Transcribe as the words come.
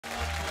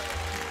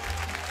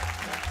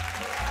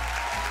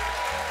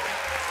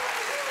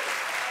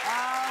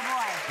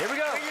Here we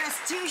go. We're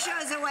just 2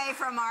 shows away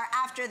from our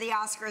After the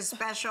Oscars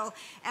special,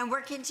 and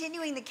we're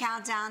continuing the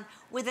countdown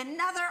with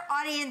another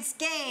audience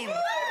game.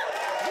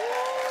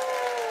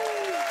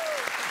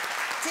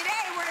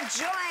 Today, we're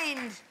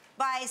joined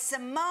by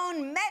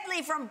Simone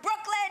Medley from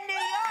Brooklyn, New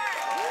York.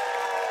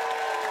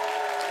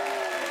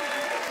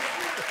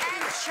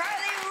 And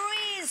Charlie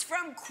Ruiz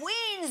from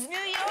Queens, New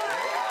York.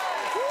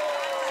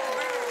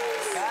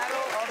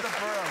 Battle of the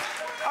Boroughs.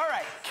 All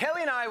right,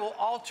 Kelly and I will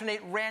alternate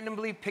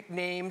randomly pick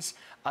names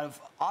of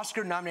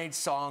Oscar-nominated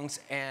songs,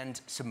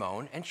 and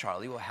Simone and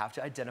Charlie will have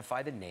to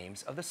identify the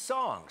names of the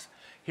songs.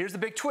 Here's the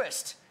big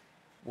twist.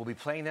 We'll be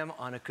playing them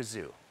on a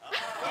kazoo.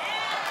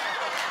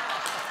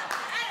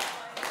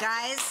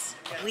 Guys,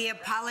 we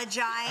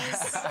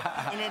apologize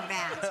in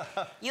advance.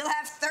 You'll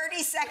have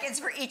 30 seconds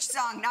for each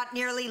song, not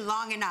nearly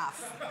long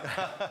enough.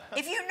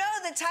 If you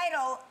know the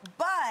title,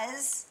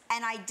 buzz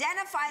and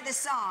identify the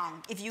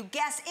song. If you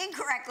guess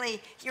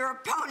incorrectly, your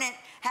opponent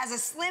has a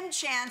slim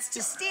chance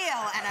to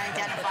steal and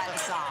identify the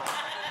song.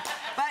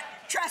 But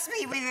trust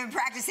me, we've been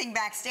practicing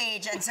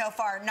backstage, and so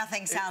far,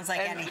 nothing sounds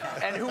like anything.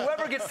 And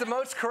whoever gets the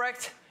most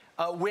correct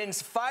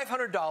wins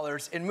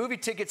 $500 in movie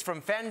tickets from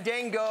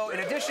Fandango, in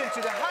addition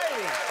to the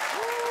highly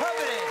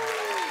coveted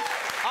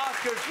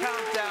Oscars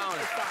Countdown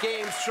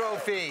Games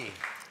trophy.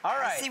 All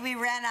right. See, we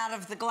ran out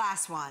of the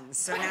glass ones,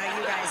 so now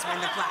you guys win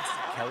the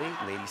plastic. Kelly,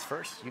 ladies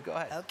first. You go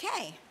ahead.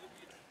 Okay.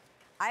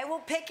 I will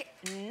pick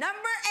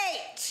number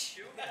 8.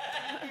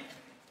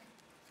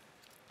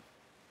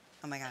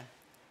 Oh, my God.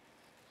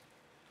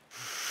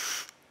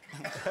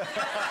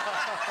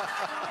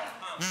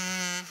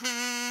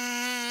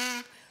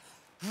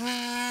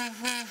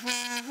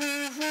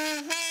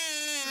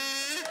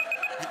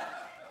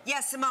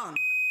 Yes, Simone.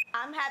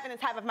 I'm having the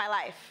time of my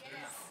life.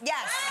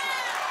 Yes.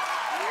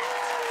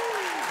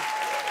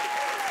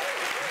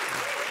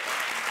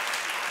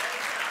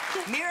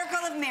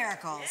 Miracle of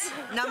Miracles.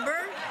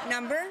 Number?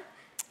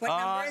 What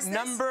number is this?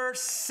 Number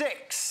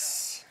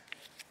 6.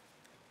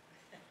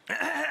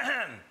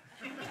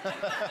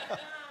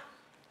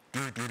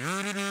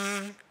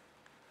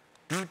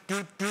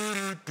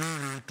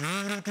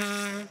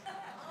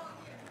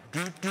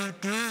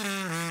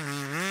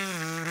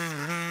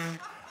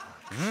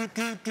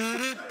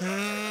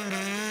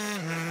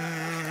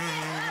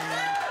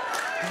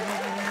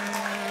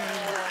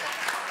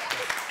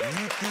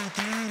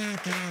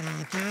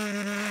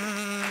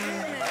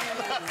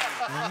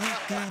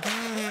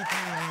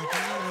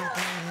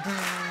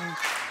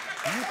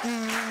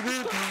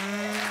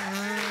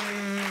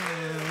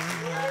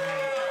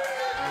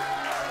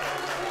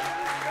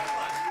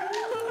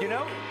 You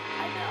know?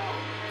 I know.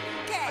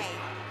 Okay.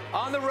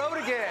 On the road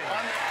again.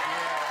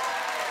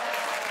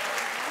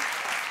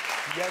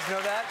 You guys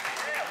know that?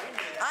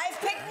 I've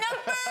picked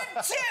number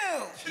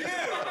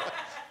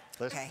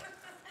 2. Okay.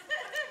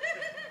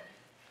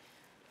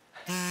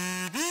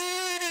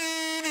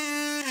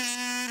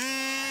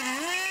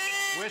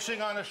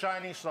 Wishing on a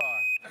Shining Star.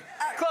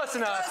 Close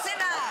enough. Close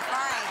enough.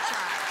 All right,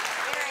 Charlie.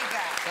 Very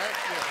good. Thank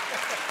you.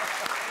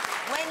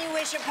 When you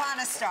wish upon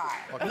a star.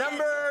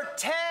 Number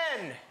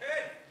 10.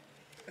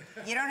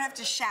 You don't have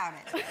to shout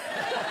it.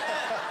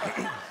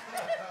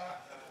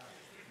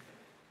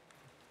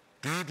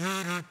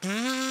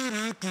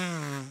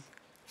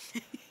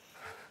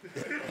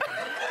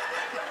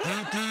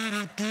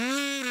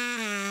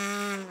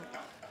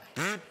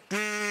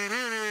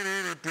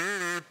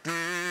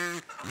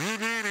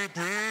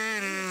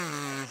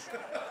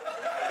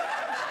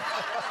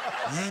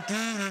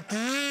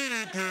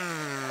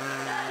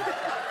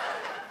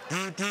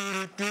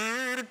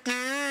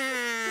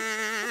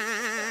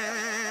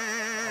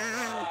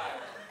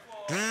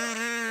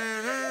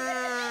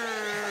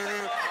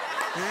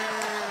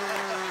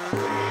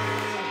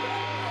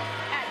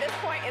 At this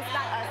point, it's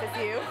not us, it's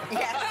you.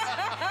 Yes.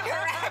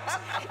 Correct.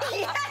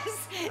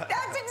 Yes.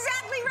 That's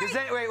exactly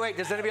right. Wait.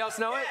 Does anybody else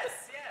know it?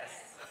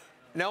 Yes.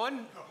 No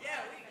one?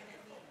 Yeah,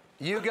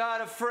 You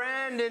got a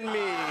friend in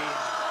me.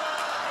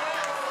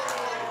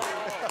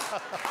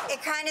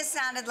 It kind of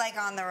sounded like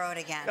On the Road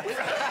Again.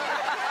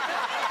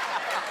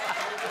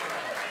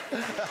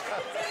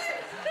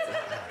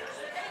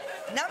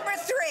 Number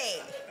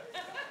 3.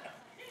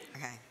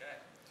 Okay.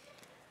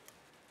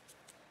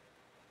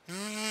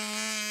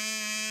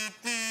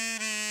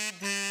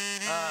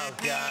 Oh,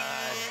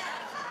 God.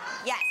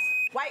 Yes.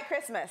 White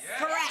Christmas.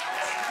 Correct.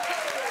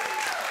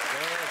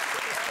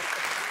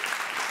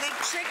 The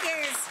trick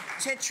is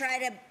to try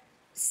to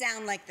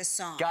sound like the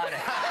song. Got it.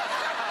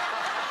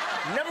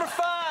 Number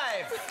 5.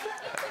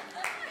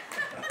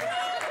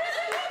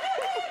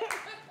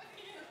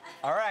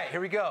 All right, here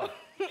we go.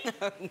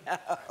 Oh, no.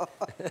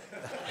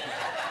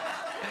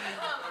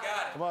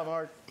 Come on,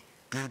 Mark.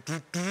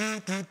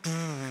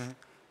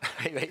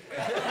 Wait.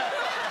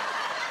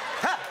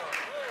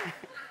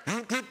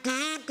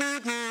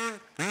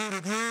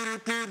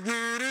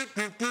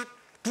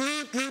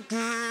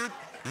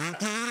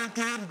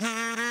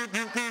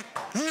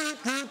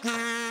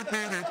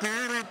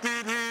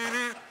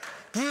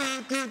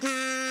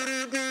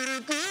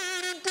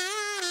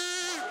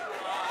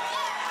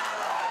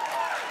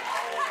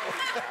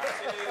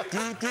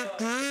 That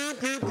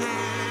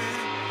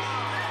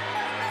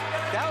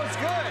was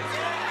good.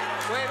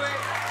 Wait.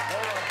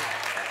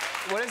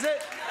 What is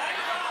it?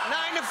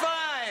 9 to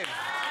 5.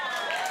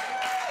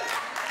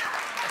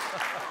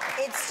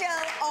 It still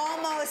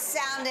almost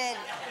sounded.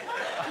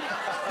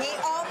 He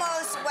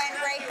almost went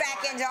right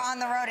back into On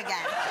the Road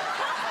again.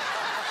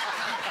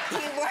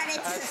 He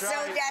wanted to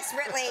so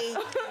desperately.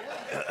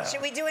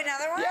 Should we do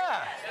another one?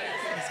 Yeah.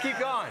 Let's keep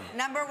going.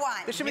 Number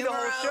 1. This should be the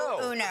whole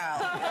show. Uno.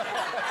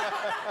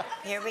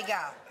 Here we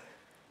go.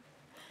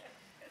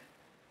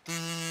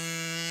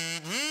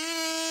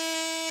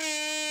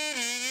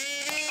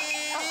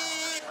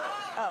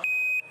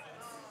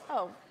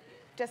 Oh,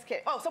 just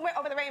kidding. Oh, Somewhere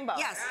Over the Rainbow.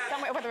 Yes.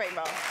 Somewhere Over the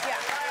Rainbow. Yeah.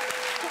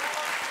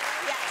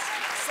 Yes.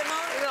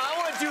 Simone. No, I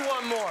want to do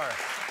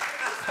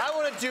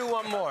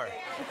one more.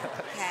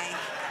 Okay.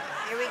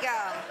 Here we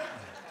go.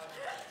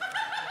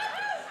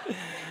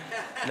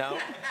 No?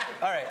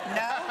 All right.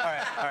 No? All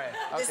right.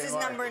 This Okay, is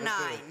Mark, number let's do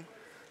 9. it.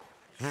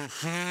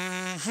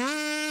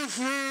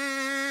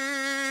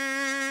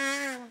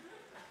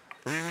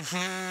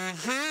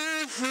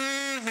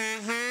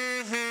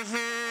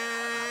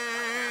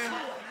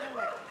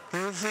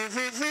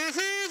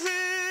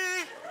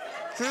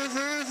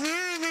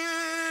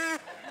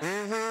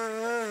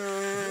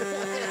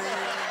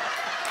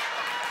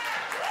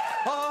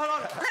 Hold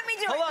on. Let me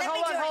do it. Hold on.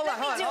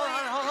 Let me do it.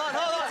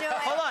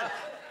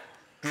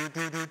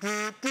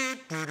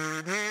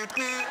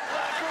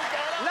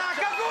 La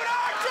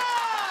cucaracha!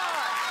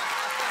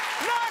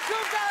 La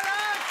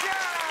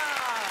cucaracha!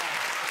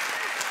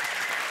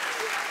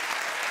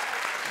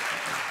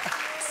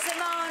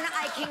 Simone,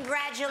 I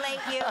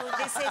congratulate you.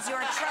 This is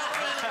your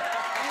trophy. You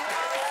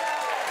also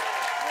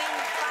win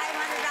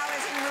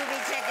 $500 in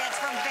movie tickets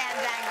from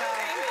Fandango.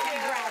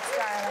 Congrats,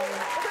 darling.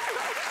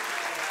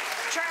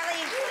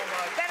 Charlie,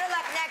 better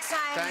luck next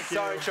time. Thank you.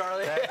 Sorry,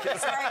 Charlie.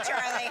 Sorry,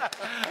 Charlie.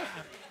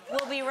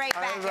 We'll be right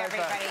back, right back.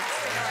 everybody.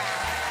 Stick around.